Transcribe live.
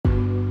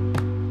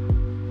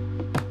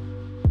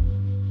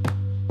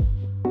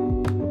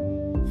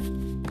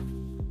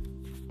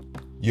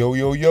Yo,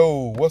 yo,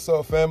 yo, what's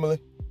up, family?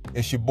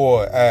 It's your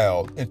boy,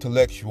 Al,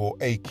 Intellectual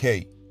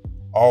AK,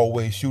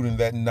 always shooting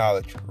that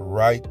knowledge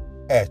right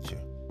at you.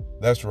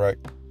 That's right.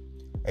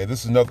 Hey,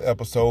 this is another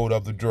episode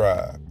of The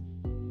Drive,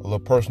 a little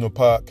personal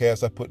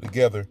podcast I put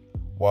together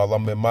while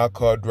I'm in my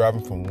car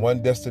driving from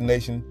one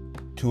destination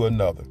to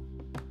another.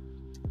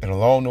 And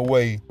along the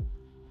way,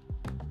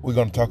 we're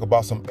going to talk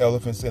about some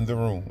elephants in the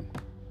room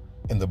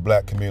in the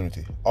black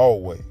community,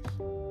 always.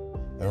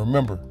 And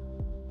remember,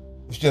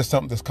 it's just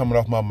something that's coming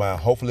off my mind.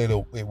 Hopefully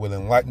it will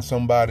enlighten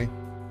somebody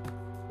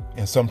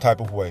in some type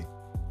of way.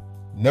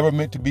 Never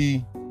meant to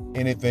be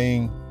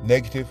anything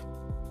negative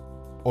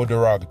or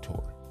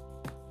derogatory.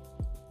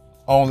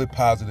 Only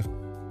positive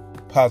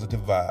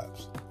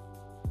vibes.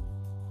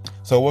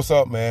 So what's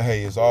up, man?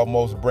 Hey, it's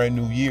almost a brand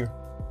new year.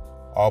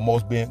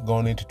 Almost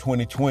going into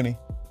 2020.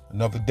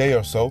 Another day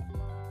or so.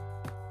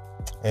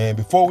 And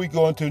before we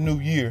go into a new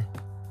year,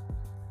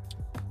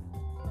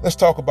 let's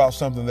talk about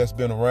something that's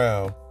been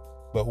around,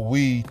 but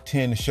we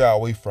tend to shy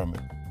away from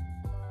it.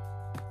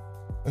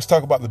 Let's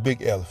talk about the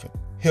big elephant,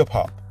 hip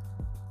hop.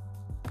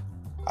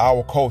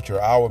 Our culture,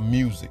 our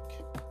music.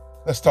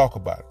 Let's talk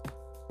about it.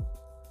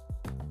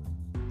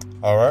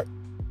 All right.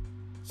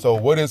 So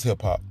what is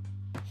hip hop?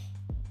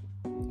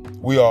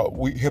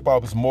 Hip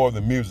hop is more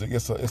than music.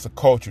 It's a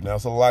culture now.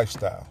 It's a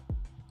lifestyle.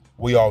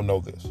 We all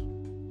know this.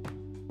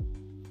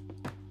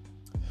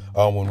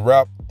 When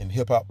rap and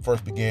hip hop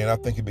first began, I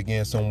think it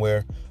began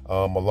somewhere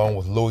along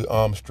with Louis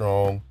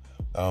Armstrong.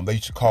 They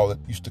used to call it,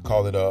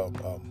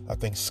 I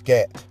think,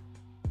 scat.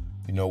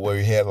 You know, where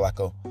he had like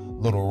a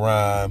little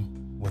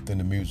rhyme within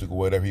the music or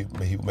whatever. He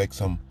would make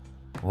some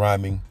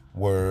rhyming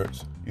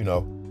words. You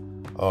know,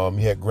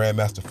 he had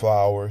Grandmaster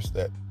Flowers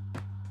that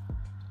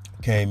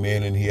came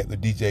in, and he had the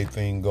DJ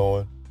thing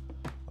going.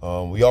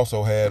 We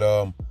also had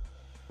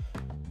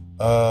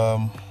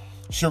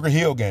Sugar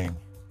Hill Gang.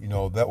 You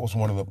know, that was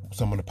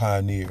some of the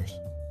pioneers.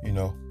 You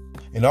know,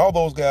 and all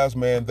those guys,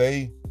 man,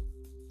 they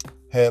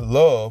had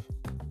love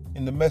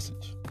in the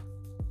message.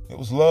 It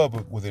was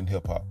love within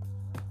hip hop.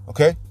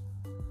 Okay?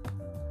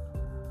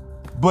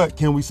 But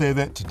can we say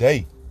that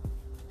today?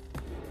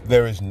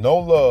 There is no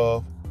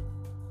love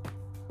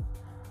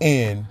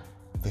in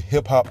the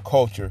hip hop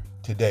culture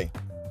today.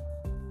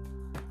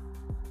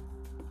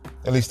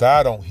 At least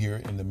I don't hear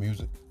it in the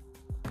music.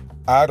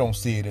 I don't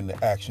see it in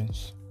the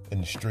actions,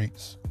 in the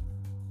streets.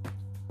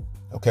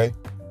 Okay?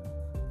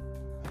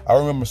 I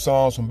remember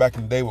songs from back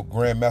in the day with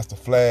Grandmaster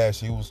Flash.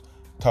 He was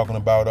talking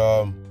about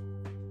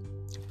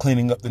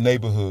cleaning up the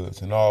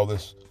neighborhoods and all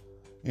this,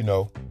 you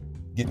know,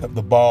 getting up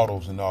the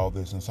bottles and all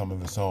this in some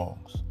of the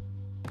songs,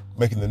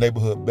 making the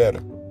neighborhood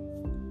better.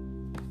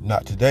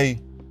 Not today.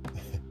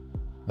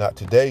 Not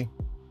today.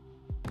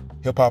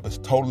 Hip hop is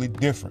totally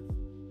different.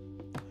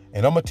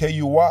 And I'm going to tell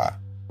you why.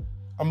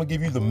 I'm going to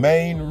give you the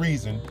main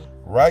reason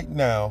right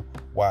now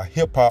why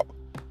hip hop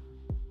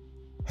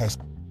has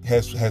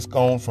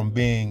gone from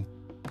being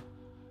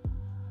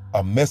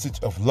a message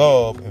of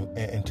love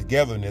and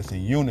togetherness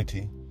and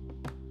unity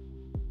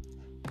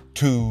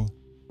to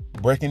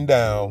breaking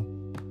down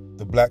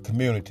the black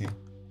community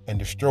and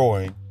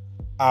destroying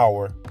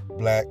our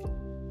black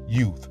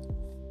youth.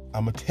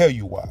 I'm going to tell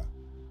you why.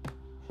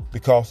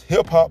 Because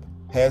hip hop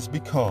has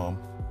become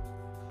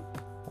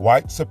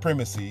white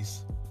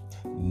supremacy's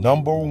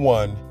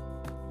 #1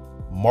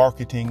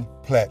 marketing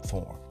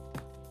platform.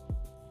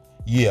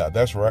 Yeah,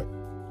 that's right.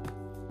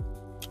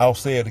 I'll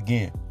say it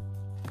again.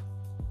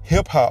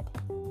 Hip hop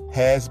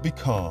has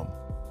become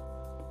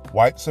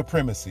white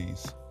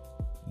supremacy's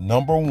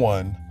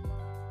 #1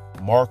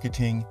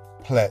 marketing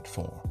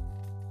platform.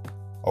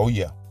 Oh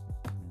yeah.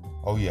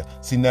 Oh yeah.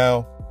 See,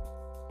 now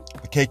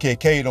the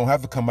KKK don't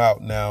have to come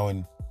out now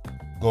and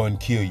go and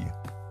kill you.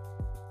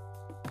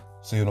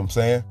 See what I'm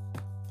saying?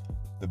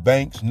 The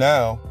banks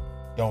now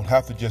don't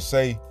have to just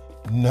say,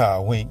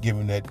 nah, we ain't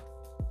giving that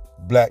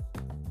black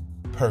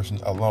person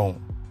a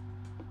loan.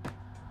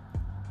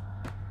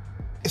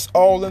 It's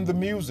all in the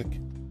music.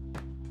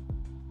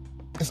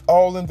 It's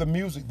all in the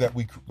music that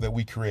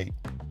we create.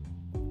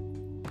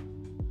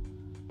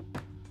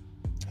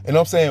 And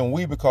I'm saying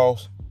we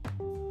because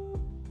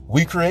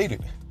we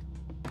created.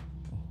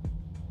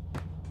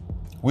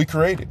 We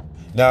created.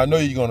 Now I know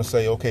you're gonna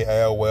say, okay,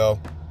 Al, well,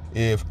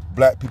 if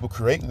black people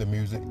creating the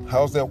music,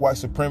 how's that white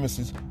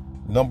supremacy's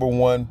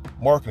 #1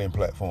 marketing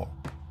platform?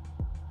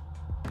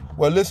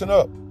 Well, listen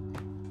up.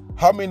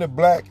 How many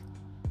black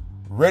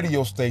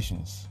radio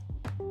stations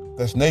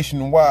that's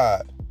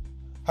nationwide?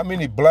 How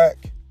many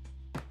black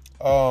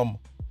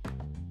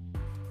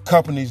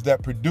companies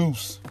that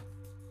produce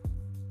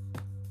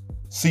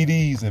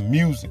CDs and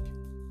music?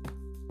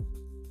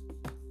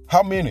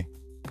 How many?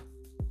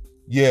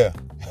 Yeah,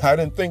 I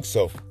didn't think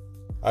so.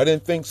 I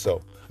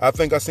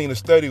think I seen a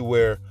study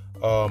where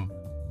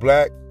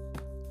black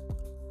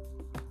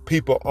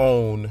people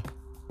own,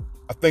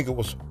 I think it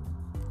was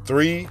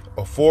 3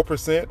 or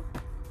 4%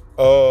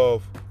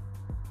 of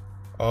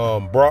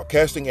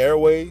broadcasting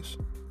airways.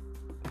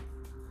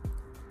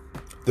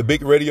 The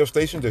big radio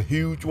stations, the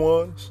huge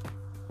ones.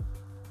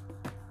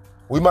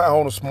 We might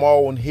own a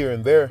small one here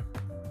and there,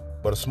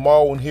 But a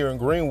small one here in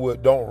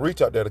Greenwood don't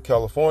reach out there to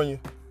California.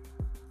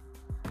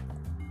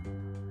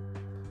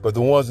 But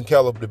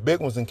the big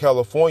ones in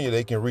California,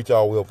 they can reach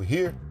all the way over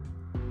here.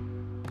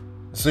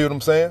 See what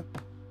I'm saying?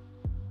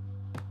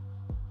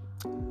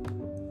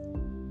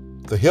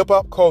 The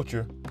hip-hop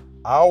culture,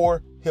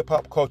 our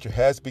hip-hop culture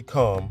has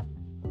become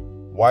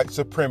white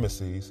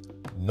supremacy's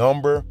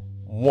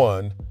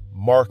 #1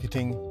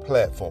 marketing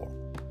platform.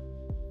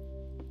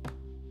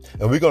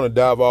 And we're going to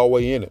dive all the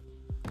way in it.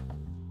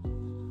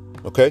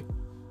 Okay?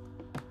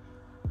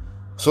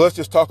 So let's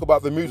just talk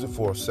about the music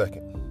for a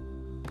second.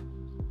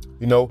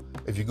 You know,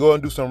 if you go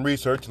and do some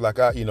research, like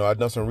I've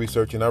done some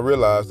research and I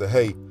realized that,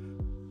 hey,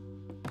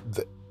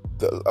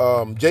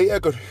 J.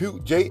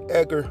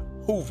 Edgar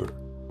Hoover,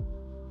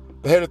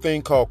 they had a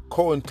thing called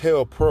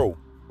COINTELPRO.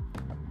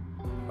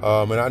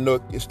 And I know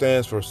it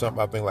stands for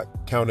something, I think like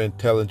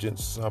counterintelligence,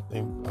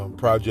 something,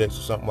 projects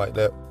or something like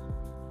that.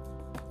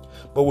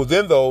 But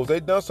within those,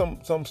 they've done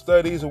some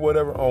studies or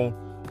whatever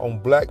on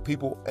black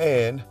people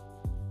and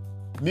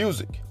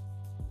music.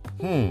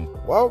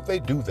 Why would they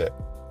do that?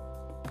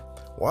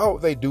 Why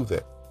would they do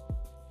that?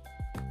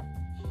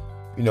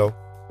 You know,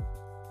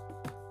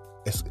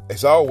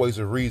 it's always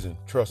a reason,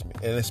 trust me.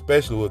 And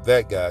especially with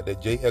that guy,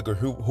 that J. Edgar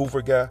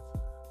Hoover guy.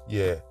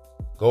 Yeah,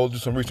 go do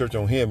some research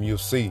on him. You'll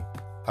see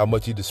how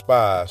much he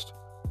despised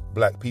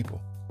black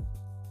people.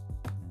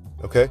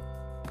 Okay?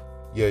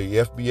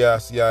 Yeah,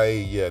 FBI,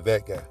 CIA, yeah,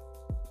 that guy.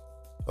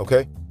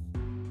 Okay?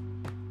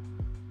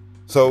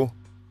 So,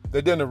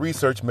 they did the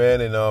research,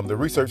 man, and the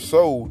research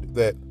showed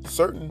that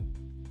certain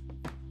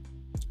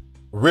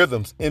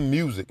rhythms in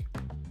music,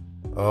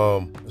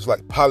 it's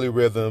like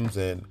polyrhythms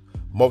and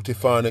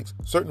multiphonics,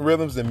 certain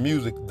rhythms in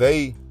music,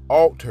 they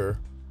alter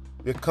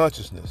your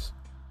consciousness.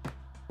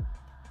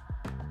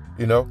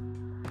 You know?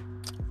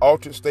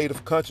 Altered state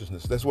of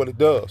consciousness. That's what it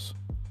does.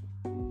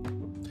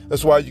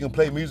 That's why you can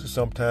play music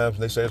sometimes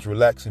and they say it's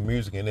relaxing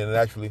music, and then it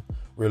actually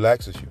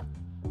relaxes you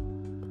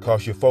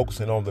because you're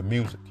focusing on the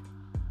music.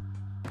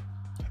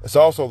 It's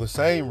also the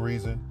same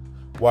reason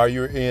why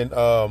you're in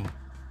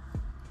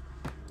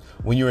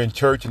when you're in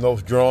church and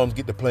those drums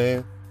get to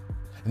playing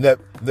and that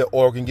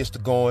organ gets to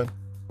going.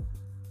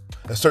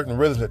 There's certain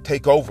rhythms that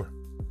take over.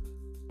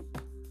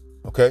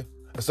 Okay?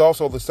 It's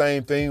also the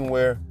same thing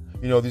where,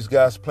 you know, these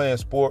guys playing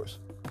sports.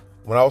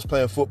 When I was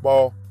playing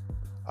football,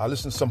 I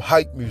listened to some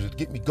hype music to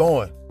get me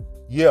going.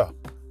 Yeah.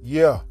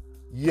 It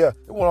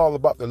wasn't all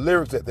about the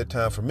lyrics at that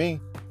time for me,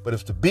 but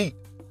it's the beat.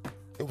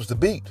 It was the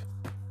beat.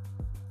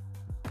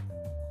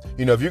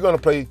 You know, if you're going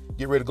to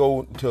get ready to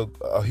go to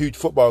a huge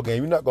football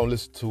game, you're not going to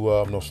listen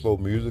to no slow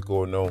music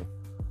or no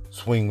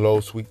Swing Low,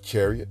 Sweet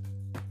Chariot.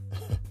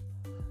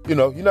 You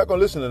know, you're not going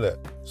to listen to that.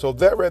 So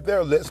that right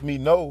there lets me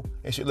know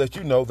and should let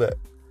you know that,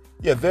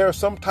 yeah, there's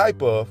some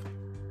type of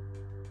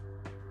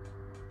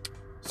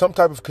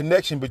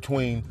connection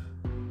between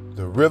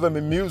the rhythm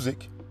and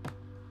music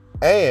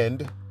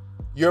and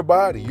your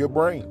body, your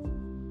brain.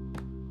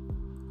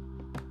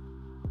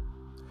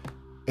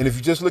 And if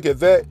you just look at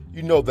that,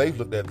 you know they've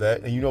looked at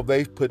that, and you know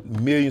they've put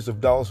millions of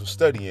dollars of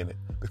study in it.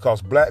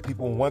 Because black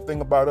people, one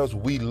thing about us,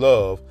 we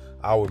love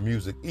our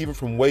music. Even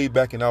from way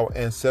back in our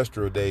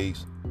ancestral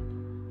days,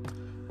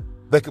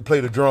 they could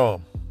play the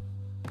drum.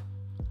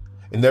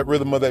 And that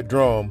rhythm of that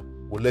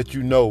drum would let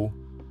you know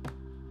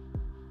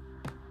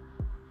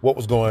what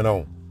was going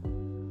on.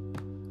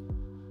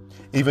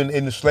 Even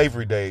in the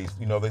slavery days,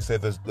 you know, they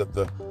said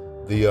the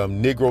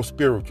Negro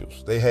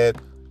spirituals, they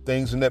had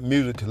things in that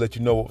music to let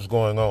you know what was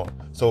going on.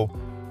 So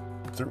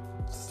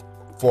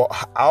for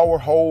our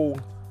whole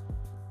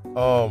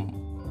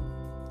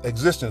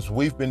existence,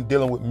 we've been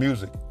dealing with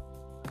music.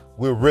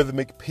 We're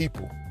rhythmic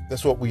people.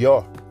 That's what we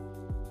are.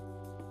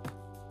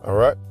 All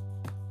right?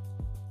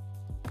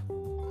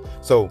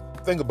 So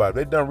think about it.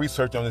 They've done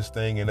research on this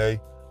thing and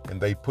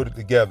they put it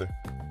together.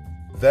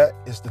 That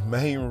is the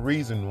main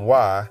reason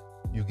why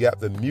you got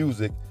the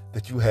music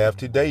that you have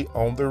today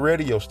on the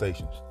radio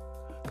stations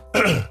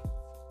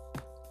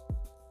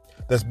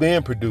that's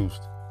being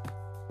produced.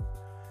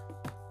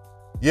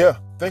 Yeah,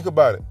 think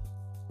about it.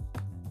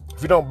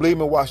 If you don't believe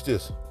me, watch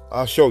this.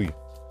 I'll show you.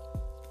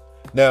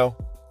 Now,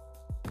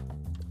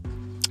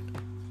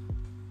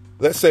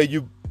 let's say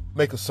you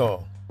make a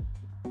song.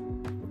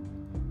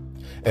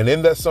 And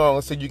in that song,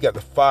 let's say you got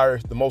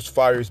the most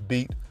fierce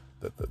beat,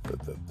 the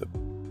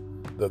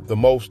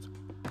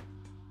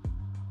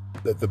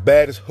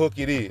baddest hook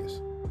it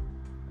is.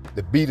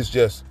 The beat is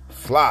just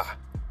fly.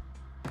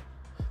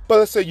 But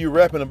let's say you're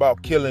rapping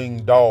about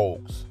killing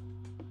dogs.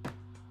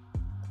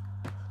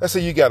 Let's say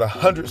you got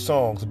 100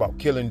 songs about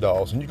killing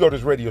dogs, and you go to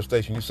this radio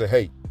station, you say,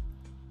 hey,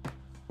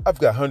 I've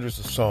got hundreds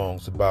of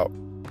songs about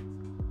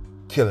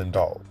killing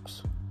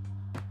dogs.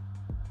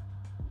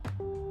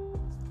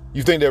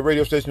 You think that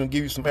radio station will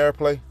give you some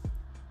airplay?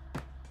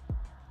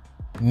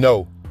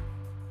 No.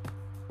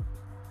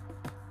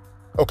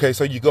 Okay,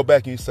 so you go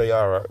back and you say,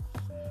 all right,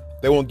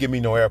 they won't give me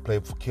no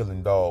airplay for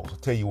killing dogs. I'll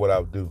tell you what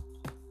I'll do.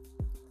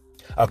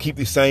 I'll keep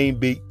these same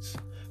beats,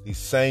 these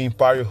same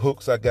fire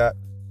hooks I got.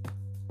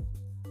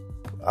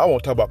 I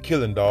won't talk about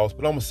killing dogs,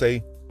 but I'm going to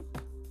say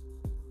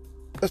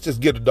Let's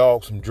just get a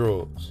dog some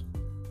drugs.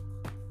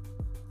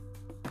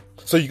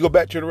 So you go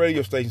back to the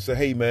radio station and say,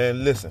 hey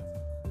man, listen,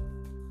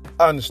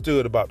 I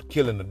understood about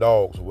killing the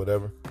dogs or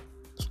whatever.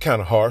 It's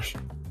kind of harsh.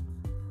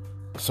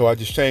 So I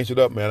just changed it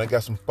up, man. I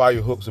got some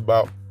fire hooks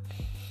about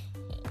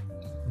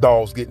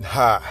dogs getting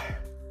high.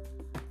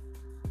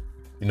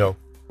 You know,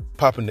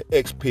 popping the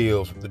X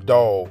pills with the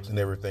dogs and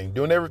everything,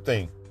 doing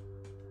everything.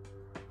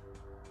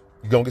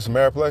 You gonna get some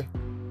airplay?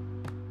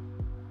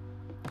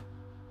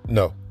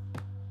 No.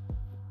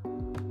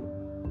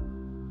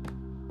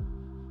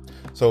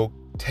 So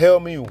tell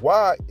me,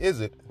 why is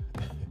it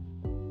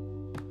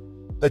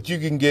that you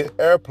can get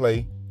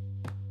airplay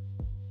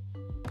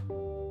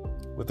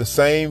with the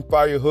same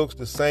fire hooks,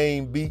 the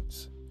same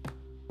beats,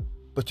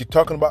 but you're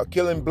talking about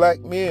killing black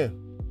men?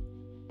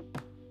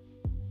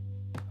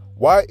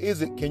 Why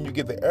is it can you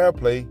get the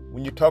airplay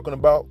when you're talking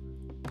about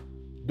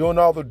doing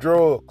all the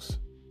drugs?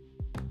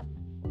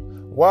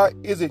 Why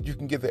is it you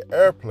can get the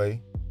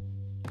airplay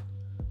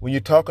when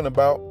you're talking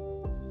about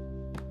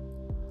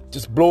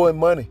just blowing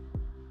money?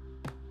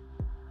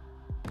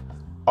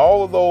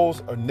 All of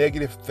those are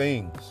negative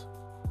things.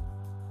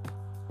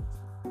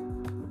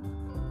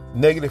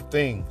 Negative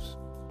things.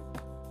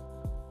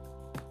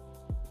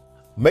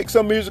 Make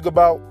some music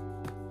about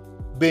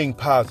being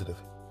positive.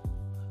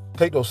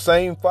 Take those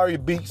same fire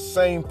beats,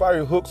 same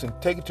fire hooks, and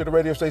take it to the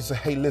radio station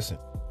and say, hey, listen,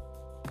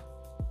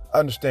 I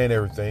understand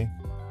everything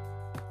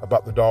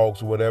about the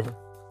dogs or whatever.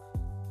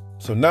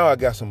 So now I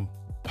got some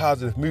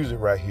positive music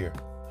right here.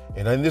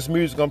 And in this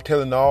music, I'm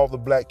telling all the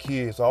black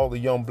kids, all the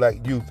young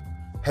black youth,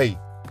 hey,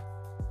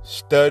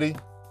 study,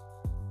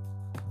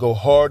 go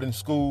hard in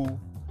school,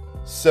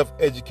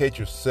 self-educate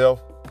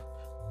yourself,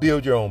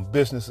 build your own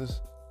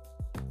businesses,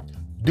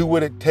 do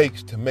what it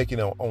takes to make it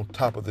on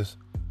top of this,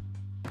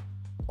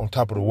 on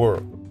top of the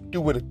world.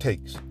 Do what it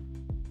takes.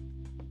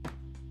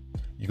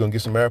 You gonna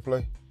get some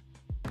airplay?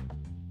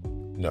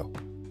 No.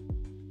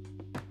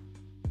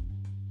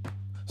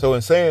 So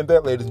in saying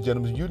that, ladies and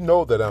gentlemen, you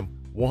know that I'm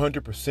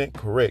 100%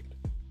 correct.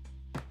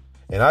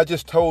 And I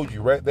just told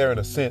you right there in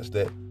a sense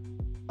that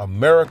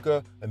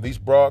America and these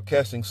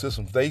broadcasting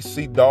systems, they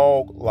see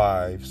dog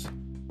lives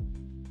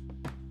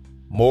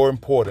more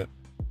important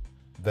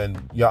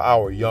than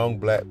our young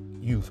black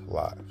youth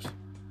lives.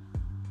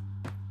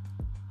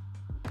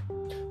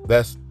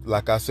 That's,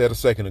 like I said a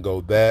second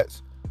ago,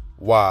 that's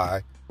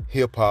why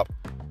hip-hop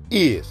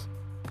is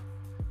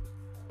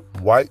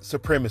white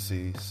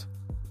supremacy's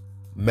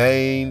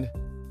main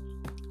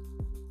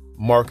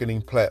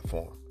marketing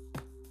platform.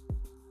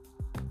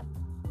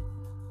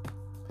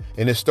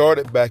 And it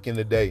started back in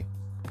the day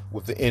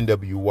with the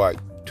NW White,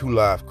 Two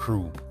Live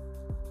Crew.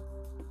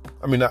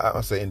 I mean, I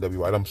say NW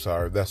White, I'm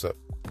sorry, that's a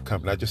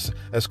company.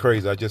 That's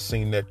crazy. I just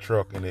seen that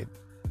truck and it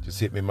just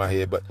hit me in my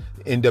head. But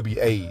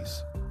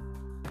NWAs,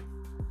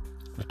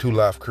 the Two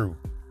Live Crew.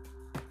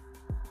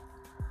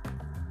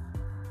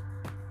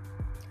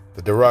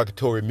 The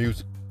derogatory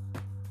music.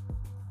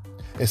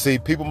 And see,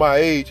 people my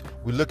age,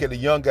 we look at the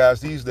young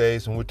guys these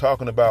days and we're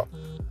talking about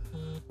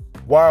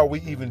why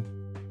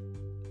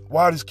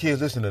are these kids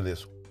listening to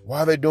this? Why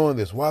are they doing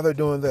this? Why are they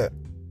doing that?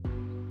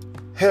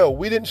 Hell,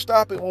 we didn't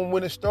stop it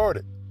when it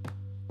started.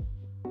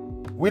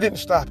 We didn't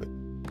stop it.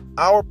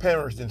 Our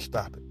parents didn't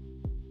stop it.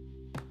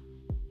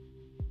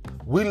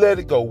 We let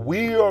it go.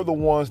 We are the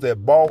ones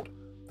that bought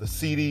the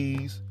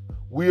CDs.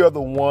 We are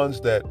the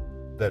ones that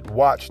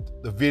watched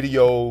the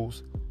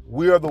videos.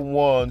 We are the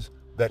ones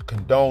that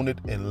condoned it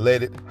and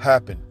let it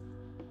happen.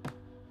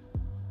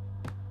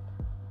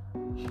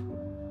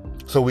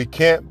 So we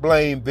can't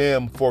blame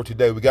them for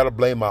today. We got to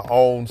blame our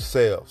own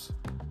selves.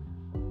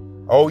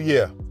 Oh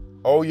yeah,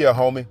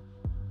 homie.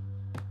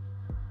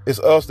 It's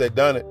us that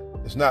done it.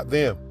 It's not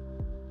them.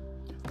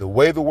 The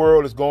way the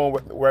world is going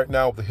right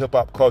now with the hip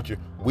hop culture,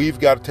 we've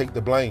got to take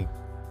the blame.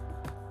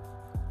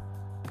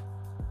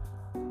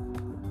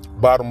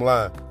 Bottom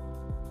line.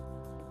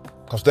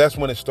 Because that's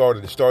when it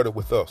started. It started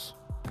with us.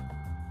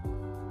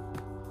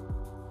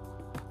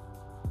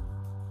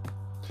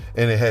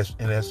 And it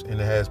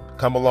has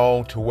come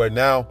along to where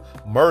now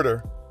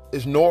murder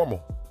is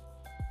normal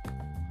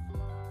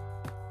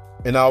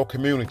in our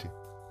community.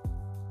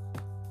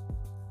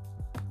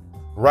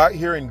 Right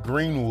here in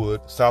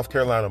Greenwood, South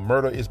Carolina,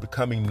 murder is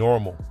becoming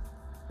normal.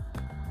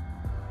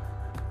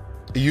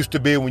 It used to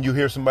be when you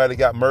hear somebody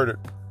got murdered,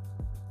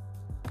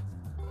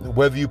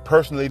 whether you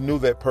personally knew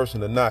that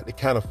person or not, it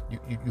kind of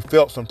you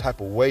felt some type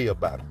of way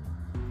about it.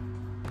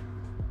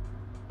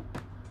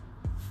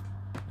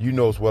 You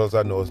know as well as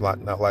I know it's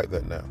not like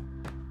that now.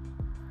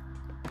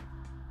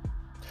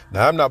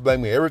 Now, I'm not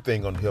blaming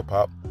everything on hip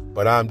hop,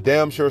 but I'm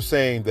damn sure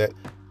saying that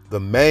the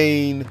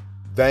main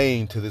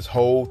vein to this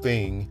whole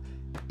thing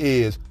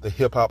is the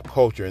hip hop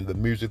culture and the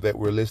music that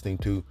we're listening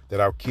to, that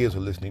our kids are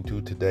listening to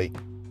today.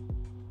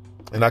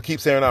 And I keep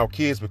saying our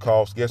kids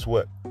because guess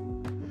what?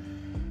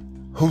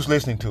 Who's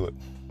listening to it?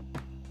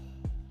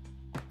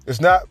 It's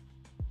not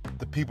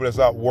the people that's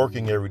out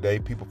working every day,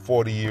 people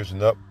 40 years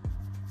and up,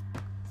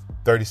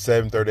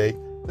 37, 38.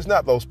 It's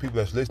not those people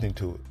that's listening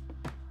to it.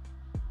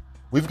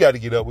 We've got to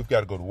get up. We've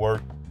got to go to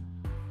work.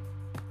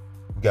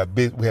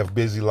 We have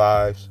busy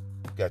lives.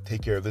 We got to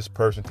take care of this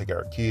person, take care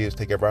of our kids,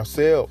 take care of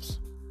ourselves.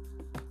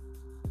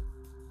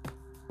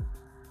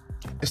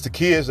 It's the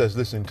kids that's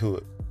listening to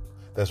it,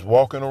 that's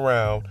walking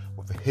around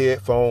with the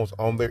headphones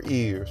on their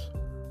ears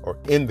or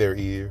in their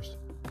ears,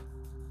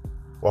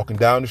 walking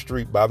down the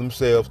street by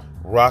themselves,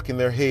 rocking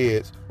their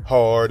heads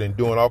hard and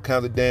doing all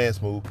kinds of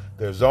dance moves.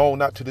 They're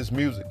zoned out to this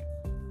music.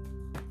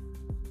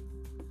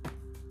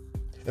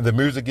 And the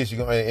music gets you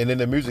going, and then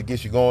the music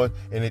gets you going,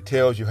 and it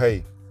tells you,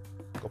 hey,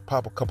 go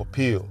pop a couple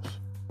pills,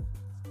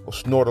 go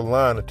snort a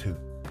line or two.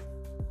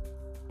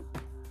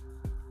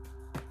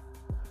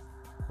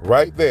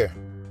 Right there.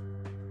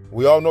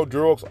 We all know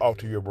drugs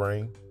alter your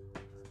brain.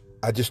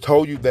 I just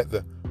told you that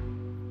the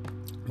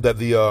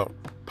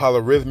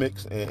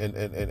polyrhythmics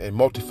and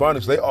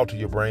multiphonics, they alter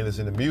your brain that's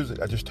in the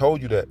music. I just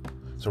told you that.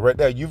 So right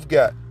there, you've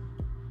got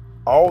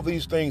all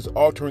these things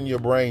altering your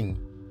brain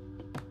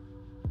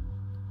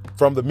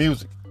from the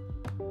music.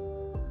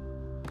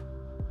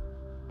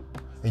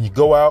 And you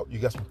go out, you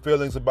got some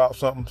feelings about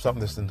something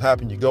that's done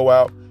happened. You go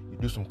out, you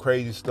do some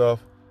crazy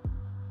stuff.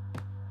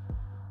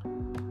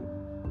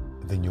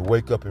 And then you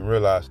wake up and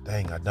realize,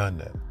 dang, I done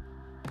that.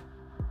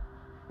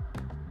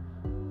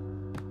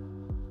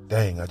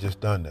 Dang, I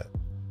just done that.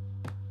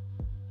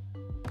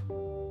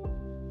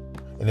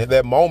 And at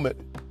that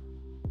moment,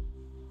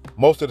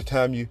 most of the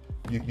time you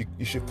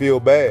should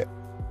feel bad.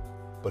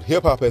 But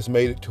hip hop has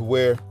made it to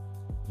where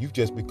you've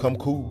just become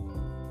cool.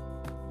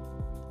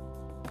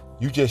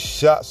 You just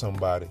shot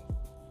somebody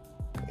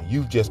and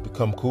you've just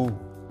become cool.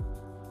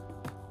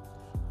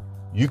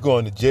 You're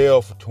going to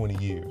jail for 20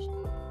 years,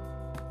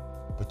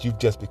 but you've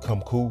just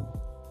become cool.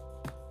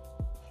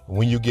 And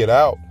when you get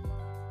out,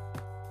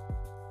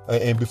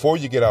 and before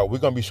you get out, we're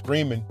going to be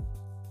screaming,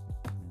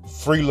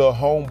 free little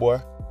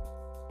homeboy.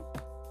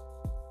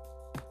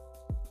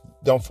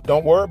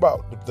 Don't worry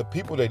about the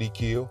people that he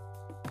killed,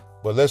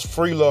 but let's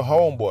free little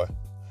homeboy.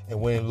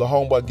 And when little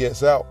homeboy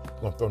gets out,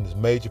 we're going to throw him this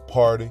major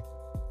party,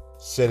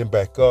 set him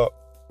back up,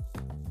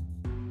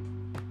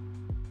 and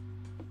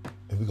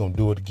we're going to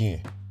do it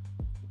again.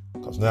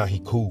 Because now he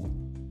cool.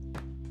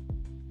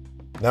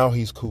 Now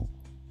he's cool.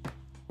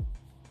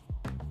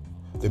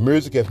 The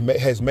music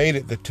has made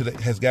it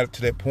has got it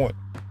to that point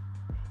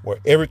where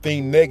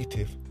everything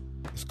negative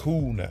is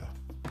cool now.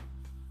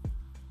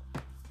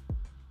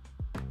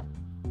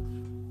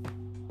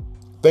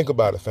 Think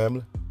about it,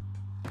 family.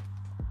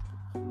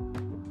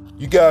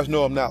 You guys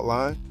know I'm not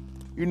lying.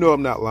 You know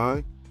I'm not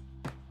lying.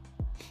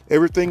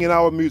 Everything in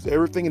our music,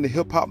 everything in the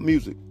hip hop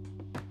music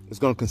is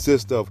going to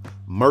consist of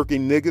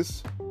murking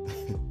niggas,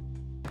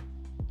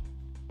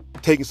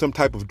 taking some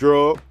type of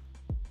drug,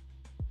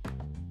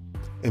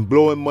 and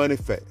blowing money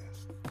fast.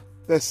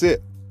 That's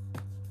it.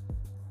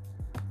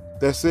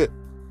 That's it.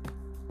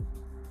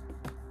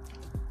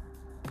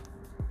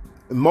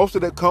 And most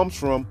of that comes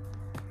from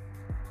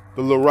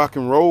the little rock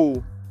and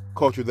roll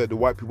culture that the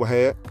white people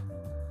had.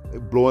 They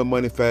blowing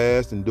money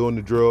fast and doing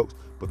the drugs,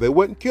 but they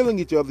wasn't killing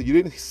each other. You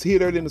didn't hear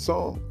that in the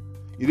song.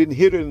 You didn't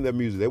hear that in their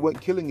music. They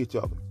wasn't killing each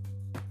other.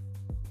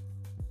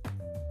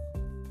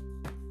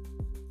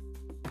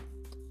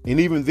 And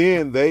even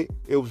then,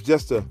 it was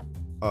just a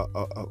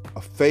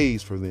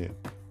phase for them.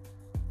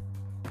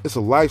 It's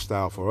a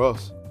lifestyle for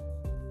us.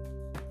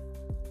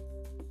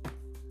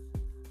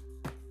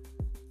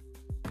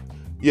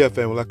 Yeah,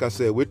 family, like I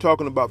said, we're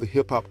talking about the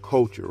hip-hop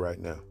culture right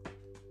now.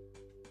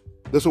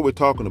 That's what we're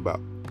talking about.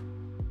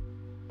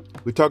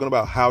 We're talking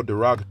about how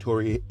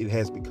derogatory it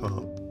has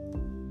become.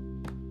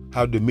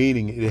 How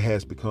demeaning it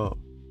has become.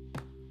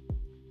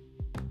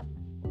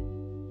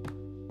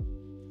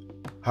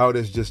 How it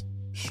is just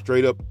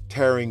straight up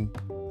tearing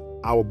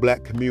our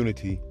black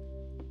community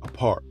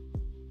apart.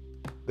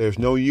 There's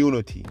no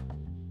unity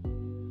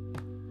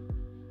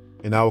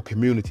in our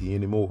community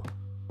anymore.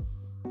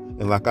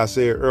 And like I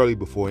said earlier,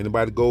 before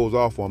anybody goes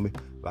off on me,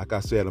 like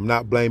I said, I'm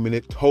not blaming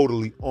it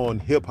totally on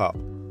hip hop,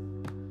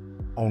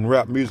 on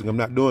rap music. I'm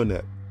not doing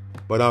that.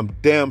 But I'm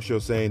damn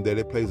sure saying that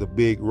it plays a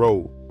big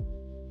role.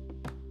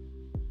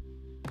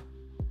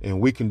 And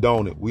we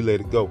condone it. We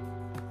let it go.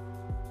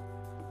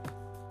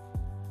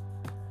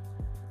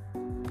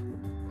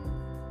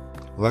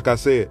 Like I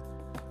said,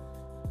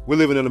 we're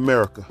living in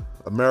America.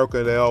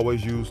 America, they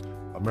always use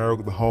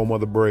America, the home of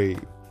the brave.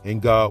 In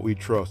God we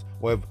trust.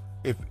 Well,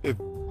 if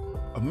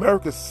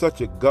America's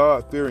such a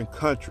God-fearing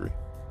country,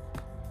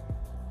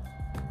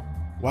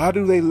 why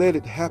do they let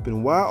it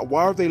happen? Why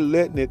are they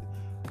letting it,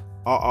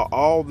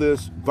 all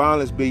this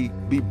violence be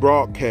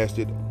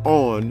broadcasted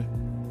on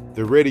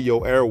the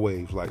radio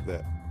airwaves like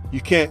that? You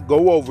can't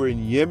go over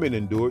in Yemen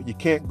and do it. You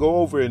can't go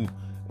over in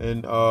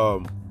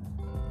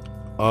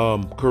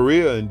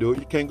Korea and do it.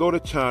 You can't go to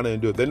China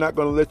and do it. They're not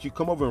going to let you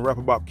come over and rap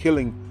about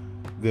killing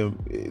them,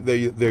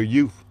 their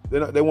youth.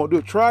 They won't do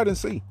it. Try it and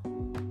see.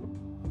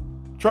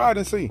 Try it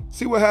and see.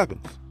 See what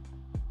happens.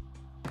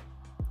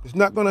 It's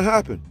not going to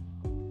happen.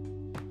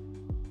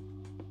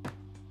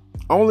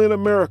 Only in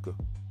America.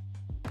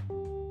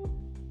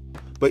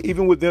 But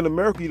even within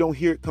America, you don't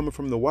hear it coming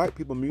from the white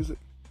people music.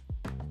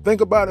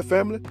 Think about it,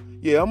 family.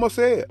 Yeah, I'm going to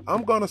say it.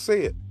 I'm going to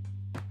say it.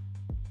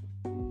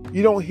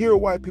 You don't hear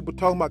white people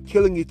talking about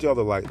killing each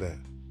other like that.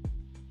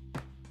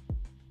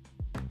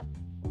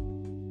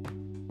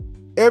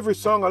 Every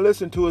song I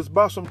listen to is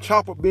about some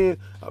chopper being,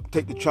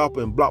 take the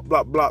chopper and blop,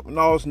 blop, blop, and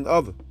all this and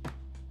other.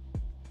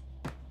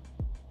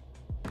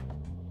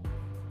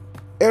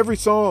 Every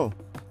song,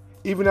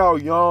 even our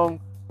young,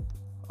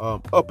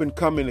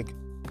 up-and-coming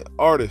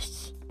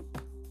artists,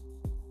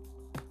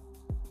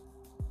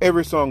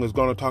 every song is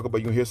going to talk about,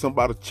 you're going to hear something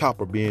about a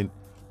chopper being,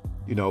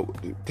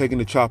 taking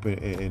the chopper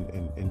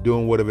and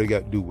doing whatever they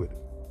got to do with it.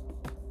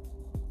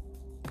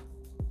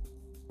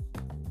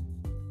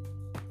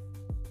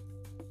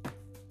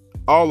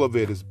 All of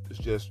it is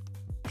just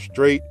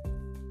straight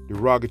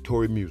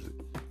derogatory music.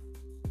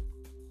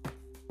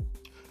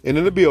 And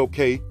it'll be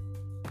okay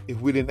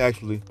if we didn't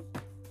actually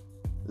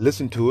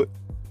listen to it.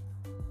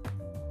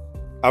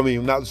 I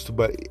mean, not just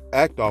but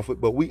act off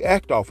it, but we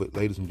act off it,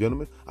 ladies and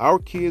gentlemen. Our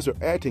kids are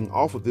acting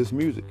off of this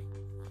music.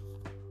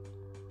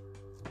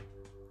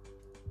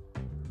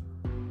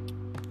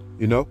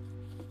 And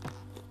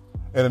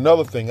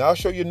another thing, I'll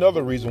show you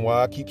another reason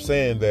why I keep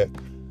saying that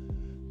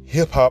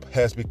hip-hop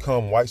has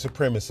become white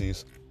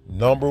supremacy's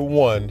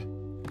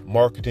 #1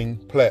 marketing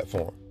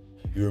platform.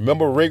 You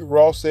remember Rick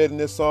Ross said in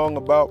this song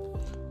about,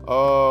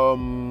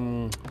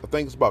 I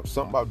think it's about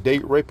something about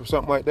date rape or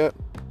something like that.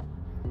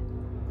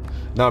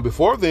 Now,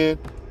 before then,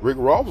 Rick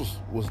Ross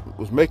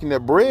was making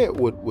that bread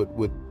with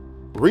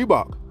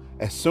Reebok.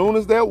 As soon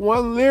as that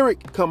one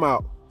lyric come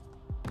out,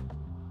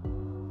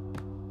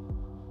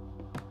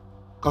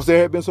 because there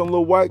had been some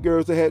little white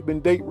girls that had been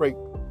date raped.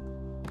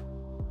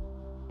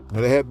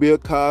 They had Bill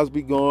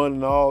Cosby going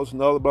and all this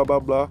and other blah, blah,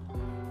 blah.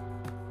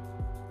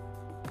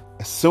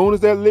 As soon as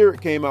that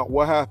lyric came out,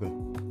 what happened?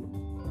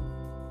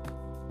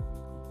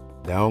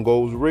 Down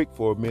goes Rick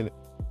for a minute.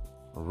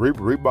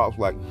 Reebok's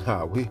like,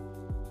 nah,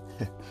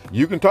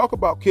 you can talk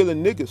about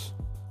killing niggas.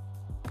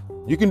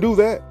 You can do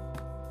that.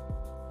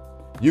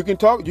 You can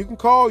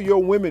call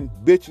your women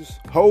bitches,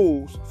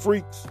 hoes,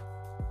 freaks.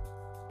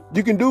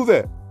 You can do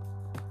that.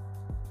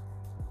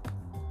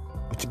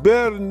 But you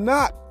better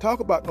not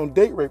talk about no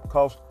date rape,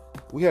 because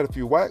we had a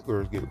few white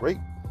girls get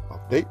raped off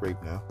date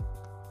rape now.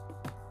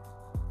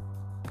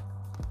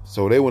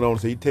 So they went on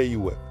to say, tell you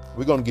what,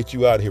 we're going to get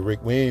you out of here,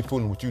 Rick. We ain't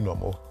fooling with you no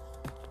more.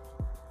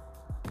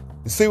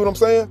 You see what I'm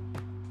saying?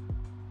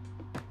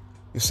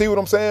 You see what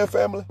I'm saying,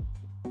 family?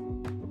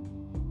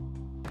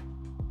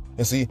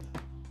 And see,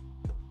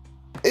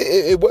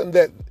 it wasn't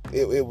that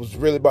it was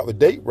really about the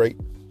date rape.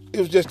 It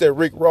was just that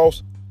Rick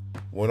Ross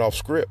went off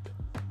script.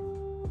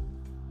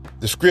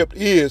 The script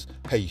is,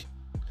 hey,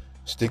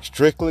 stick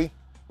strictly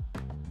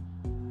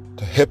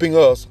to helping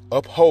us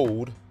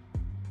uphold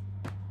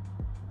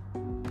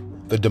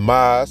the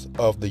demise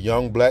of the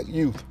young black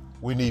youth.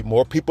 We need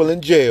more people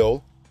in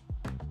jail.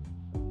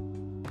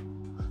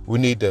 We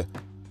need to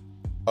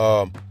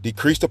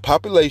decrease the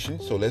population.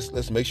 So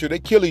let's make sure they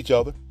kill each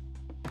other.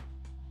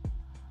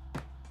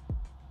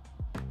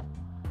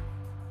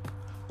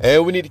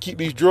 And we need to keep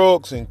these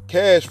drugs and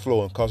cash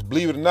flowing, because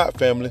believe it or not,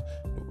 family,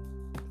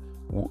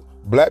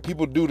 black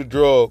people do the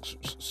drugs,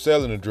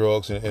 selling the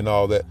drugs and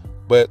all that.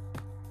 But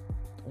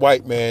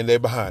white man, they're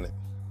behind it.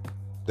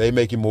 They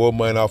making more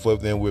money off of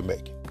it than we're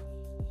making.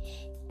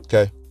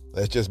 Okay?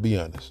 Let's just be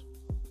honest.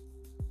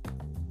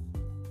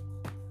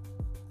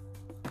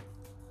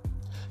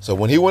 So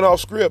when he went off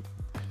script,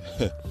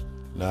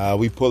 nah,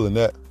 we pulling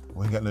that.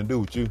 We ain't got nothing to do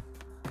with you.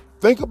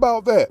 Think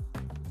about that.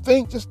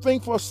 Just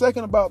think for a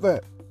second about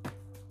that.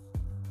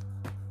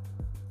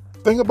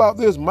 Think about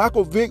this.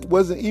 Michael Vick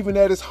wasn't even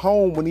at his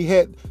home when he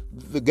had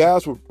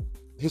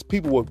his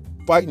people were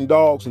fighting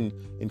dogs and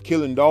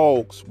killing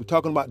dogs. We're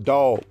talking about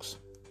dogs.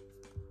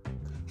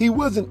 He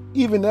wasn't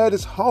even at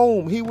his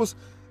home. He was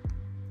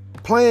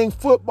playing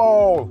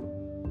football.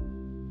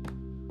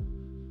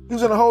 He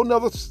was in a whole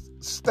nother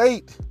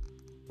state.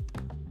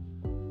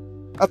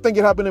 I think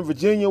it happened in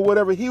Virginia or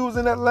whatever. He was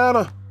in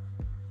Atlanta.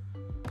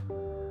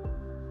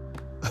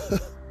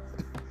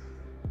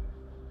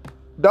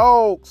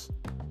 Dogs.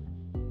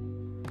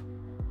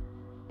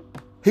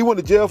 He went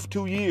to jail for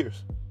 2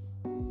 years.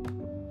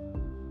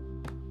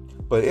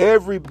 But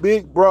every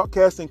big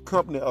broadcasting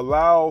company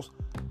allows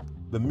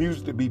the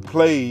music to be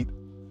played,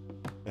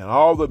 and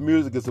all the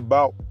music is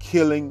about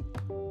killing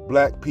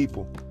black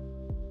people,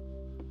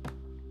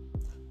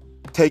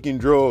 taking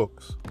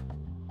drugs,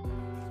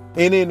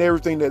 any and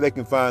everything that they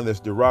can find that's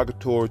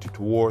derogatory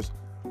towards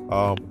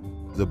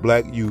the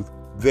black youth.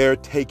 They're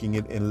taking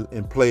it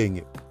and playing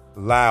it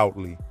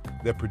loudly.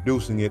 They're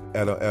producing it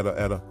at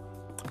a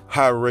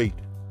high rate.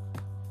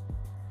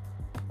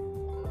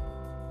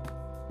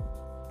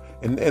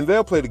 And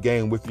they'll play the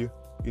game with you.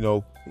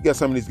 You got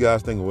some of these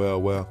guys thinking,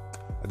 well,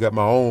 I got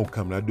my own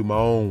coming. I do my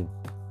own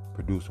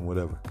producing,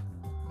 whatever.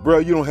 Bro,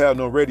 you don't have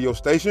no radio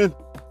station.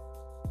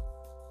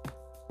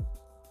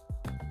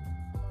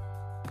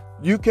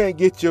 You can't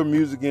get your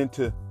music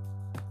into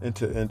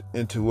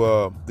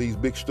these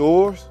big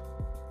stores.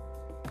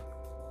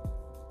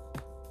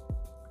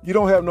 You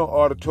don't have no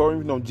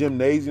auditoriums, no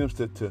gymnasiums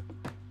to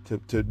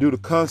do the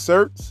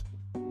concerts.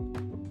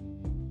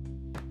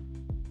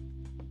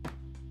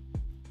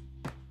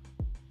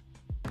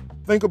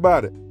 Think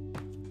about it.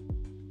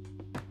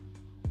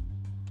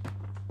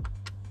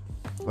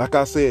 Like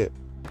I said,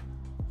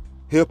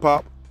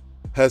 hip-hop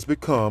has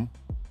become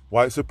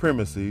white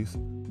supremacy's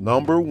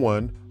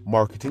 #1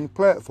 marketing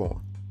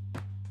platform.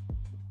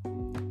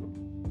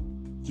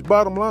 It's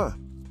bottom line.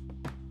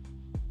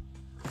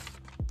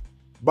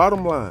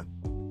 Bottom line.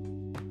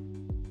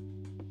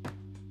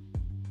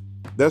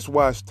 That's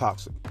why it's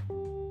toxic.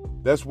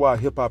 That's why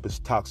hip-hop is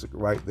toxic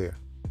right there.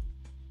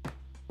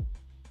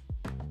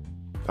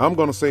 I'm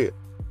going to say it.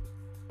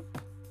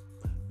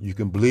 You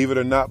can believe it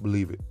or not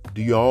believe it.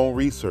 Do your own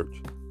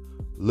research.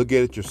 Look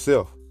at it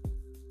yourself.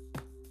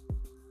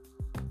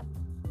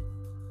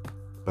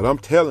 But I'm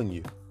telling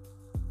you,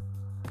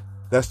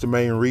 that's the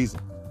main reason.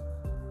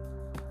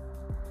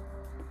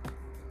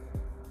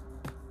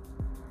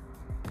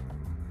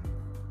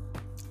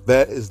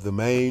 That is the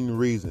main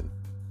reason.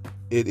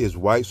 It is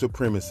white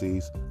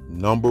supremacy's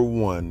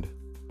 #1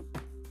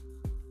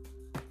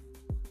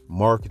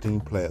 marketing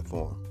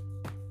platform.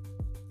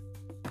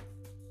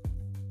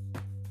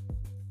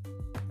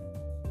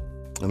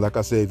 And like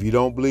I said, if you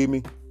don't believe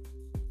me,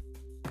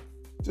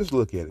 just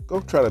look at it.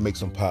 Go try to make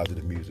some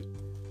positive music.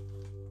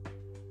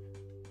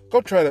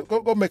 Go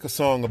make a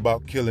song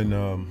about killing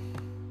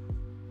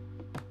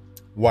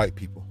white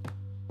people.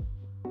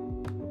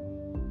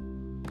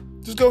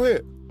 Just go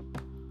ahead.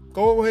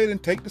 Go ahead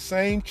and take the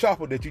same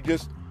chopper that you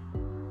just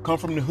come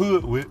from the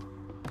hood with.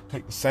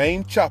 Take the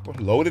same chopper,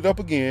 load it up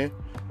again,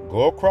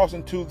 go across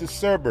into the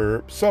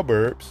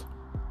suburbs.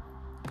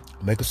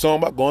 Make a song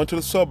about going to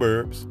the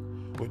suburbs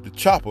with the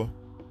chopper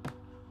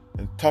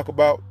and talk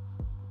about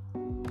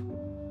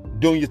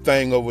doing your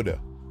thing over there.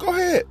 Go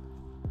ahead.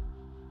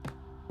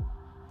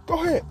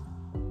 Go ahead.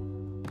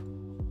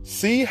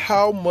 See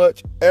how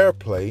much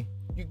airplay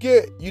you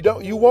get.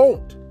 You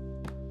won't.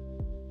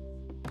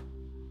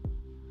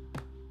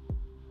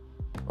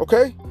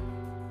 Okay?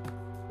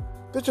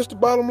 That's just the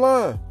bottom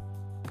line.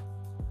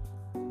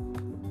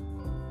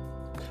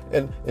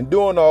 And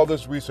doing all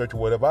this research or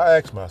whatever, I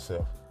asked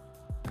myself,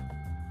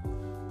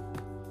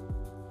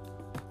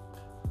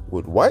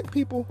 would white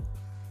people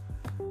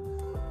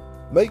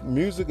make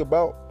music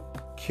about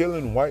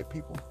killing white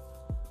people?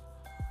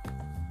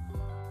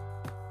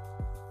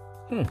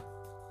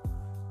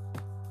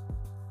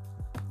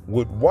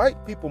 Would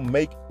white people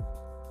make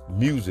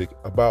music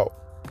about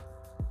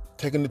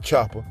taking the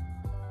chopper,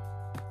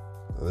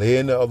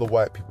 laying the other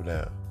white people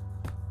down?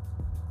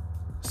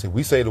 See,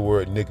 we say the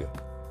word nigga.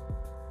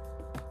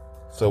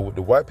 So would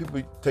the white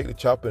people take the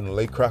chopper and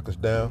lay crackers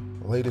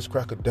down, lay this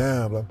cracker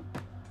down, blah?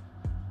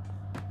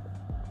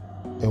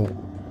 And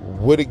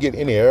would it get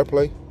any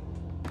airplay?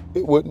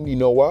 It wouldn't. You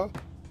know why?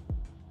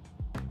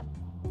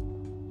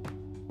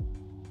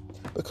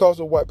 Because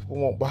the white people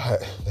won't buy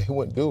it. They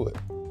wouldn't do it.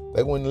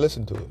 They wouldn't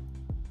listen to it.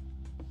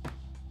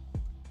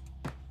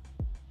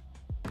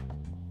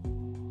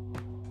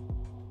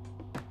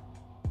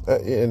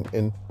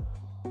 And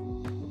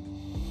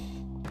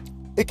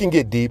it can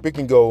get deep. It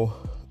can go.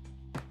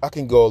 I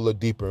can go a little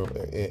deeper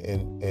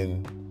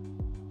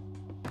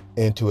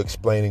into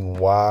explaining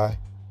why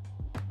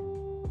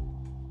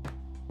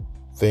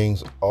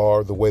things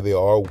are the way they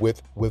are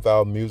with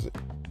our music.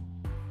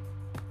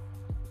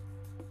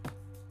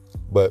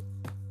 But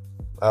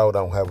I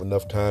don't have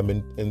enough time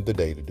in the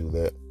day to do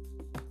that.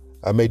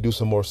 I may do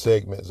some more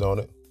segments on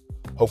it.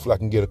 Hopefully I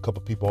can get a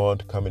couple people on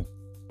to come and,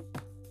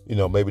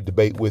 maybe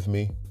debate with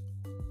me,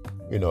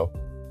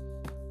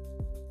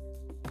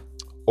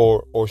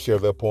 or share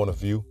their point of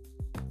view.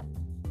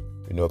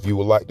 If you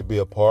would like to be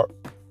a part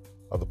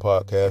of the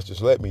podcast,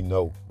 just let me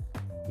know.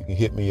 You can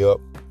hit me up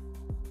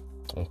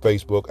on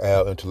Facebook,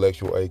 Al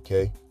Intellectual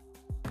AK.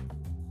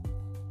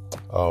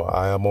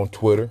 I am on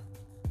Twitter.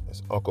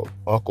 It's Uncle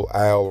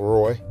Al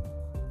Roy.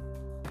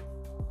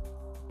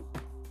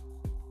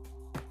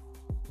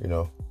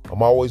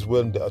 I'm always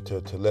willing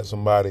to let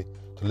somebody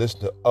to listen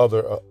to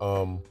other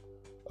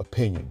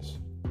opinions.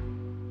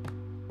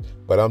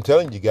 But I'm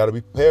telling you, got to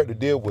be prepared to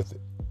deal with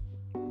it.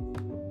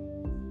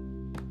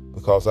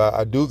 Because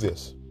I do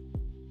this.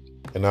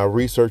 And I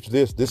research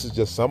this. This is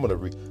just some of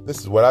this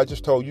is what I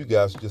just told you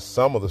guys, just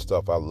some of the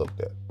stuff I looked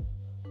at.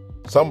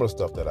 Some of the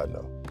stuff that I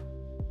know.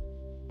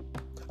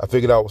 I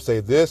figured I would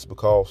say this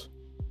because,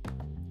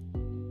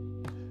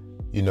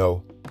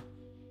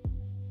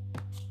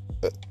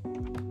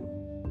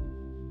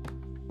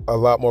 a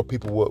lot more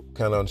people will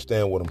kind of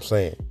understand what I'm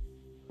saying.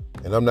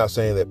 And I'm not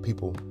saying that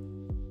people,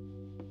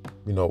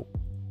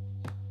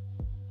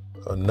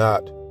 are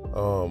not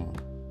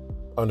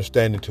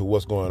understanding to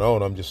what's going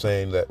on. I'm just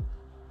saying that,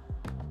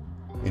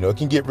 it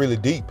can get really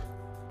deep.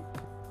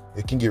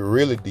 It can get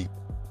really deep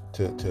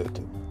to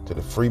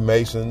the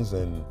Freemasons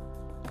and,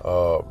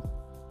 all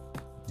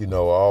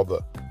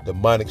the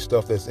demonic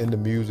stuff that's in the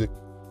music.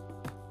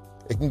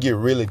 It can get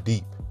really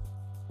deep.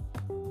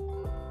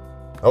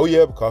 Oh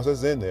yeah, because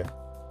it's in there.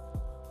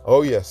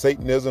 Oh yeah,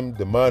 Satanism,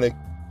 demonic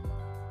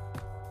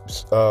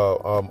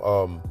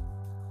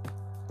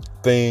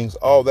things,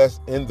 all that's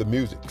in the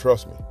music,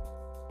 trust me.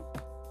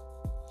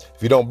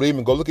 If you don't believe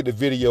me, go look at the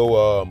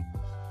video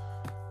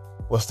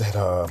what's that?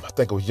 I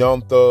think it was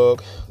Young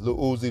Thug, Lil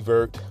Uzi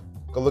Vert.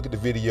 Go look at the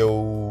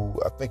video.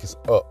 I think it's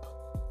up.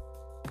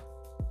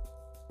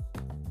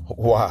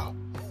 Wow.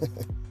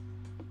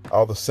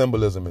 All the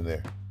symbolism in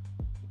there.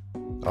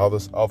 All the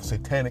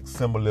satanic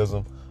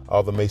symbolism,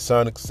 all the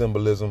Masonic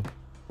symbolism,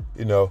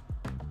 you know.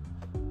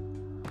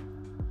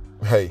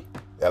 Hey,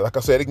 like I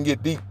said, it can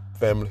get deep,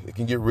 family. It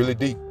can get really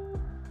deep.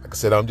 Like I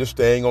said, I'm just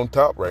staying on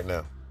top right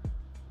now.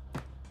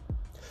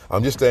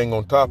 I'm just staying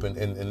on top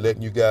and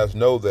letting you guys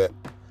know that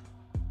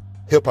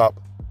hip-hop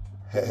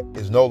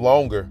is no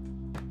longer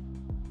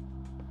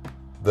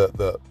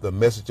the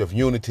message of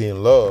unity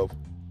and love,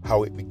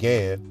 how it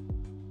began,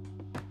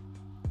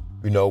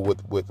 you know,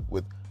 with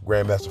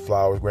Grandmaster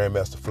Flowers,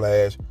 Grandmaster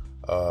Flash,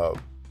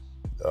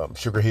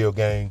 Sugar Hill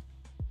Gang.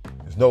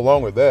 It's no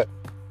longer that.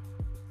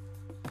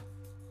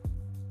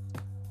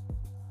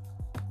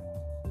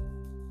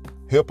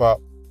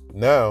 Hip-hop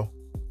now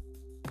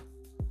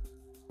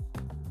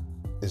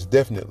is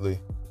definitely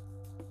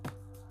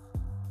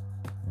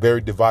very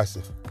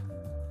divisive.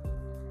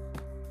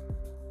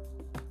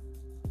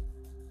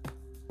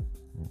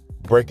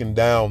 Breaking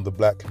down the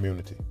black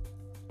community.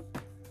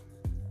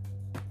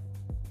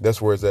 That's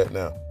where it's at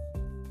now.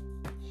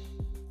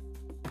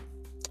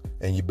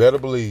 And you better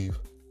believe,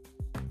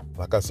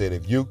 like I said,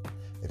 if you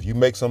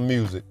make some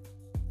music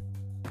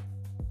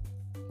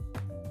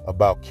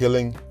about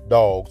killing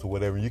dogs or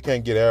whatever, you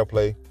can't get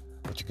airplay,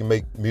 but you can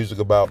make music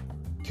about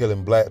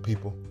killing black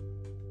people,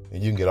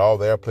 and you can get all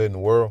the airplay in the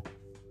world.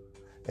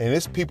 And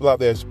there's people out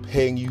there that's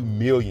paying you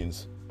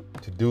millions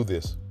to do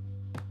this.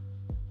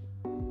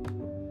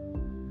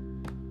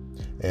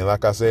 And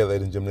like I said,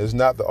 ladies and gentlemen, it's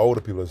not the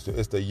older people.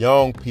 It's the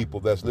young people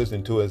that's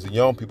listening to it. It's the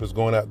young people that's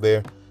going out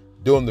there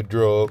doing the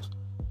drugs,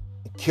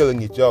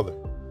 killing each other.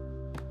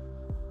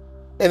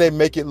 And they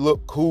make it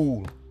look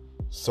cool.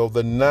 So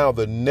now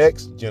the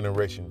next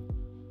generation,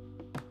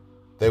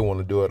 they want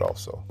to do it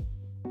also.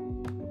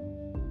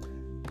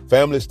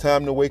 Family, it's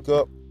time to wake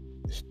up.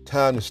 It's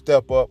time to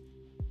step up.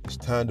 It's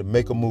time to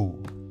make a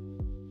move.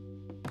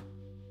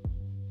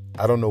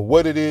 I don't know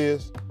what it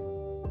is,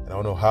 and I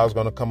don't know how it's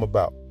going to come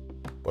about,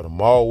 but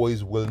I'm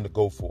always willing to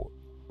go for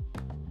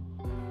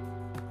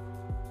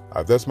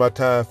it. That's my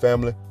time,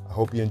 family. I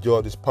hope you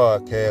enjoyed this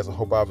podcast. I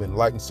hope I've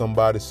enlightened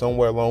somebody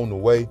somewhere along the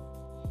way.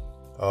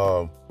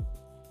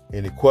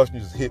 Any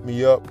questions, just hit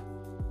me up.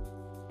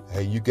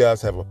 Hey, you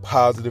guys have a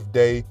positive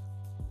day,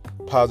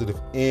 positive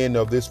end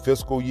of this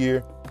fiscal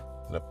year,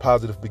 and a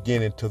positive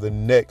beginning to the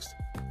next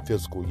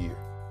fiscal year.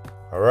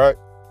 All right?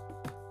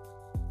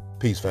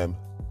 Peace, family.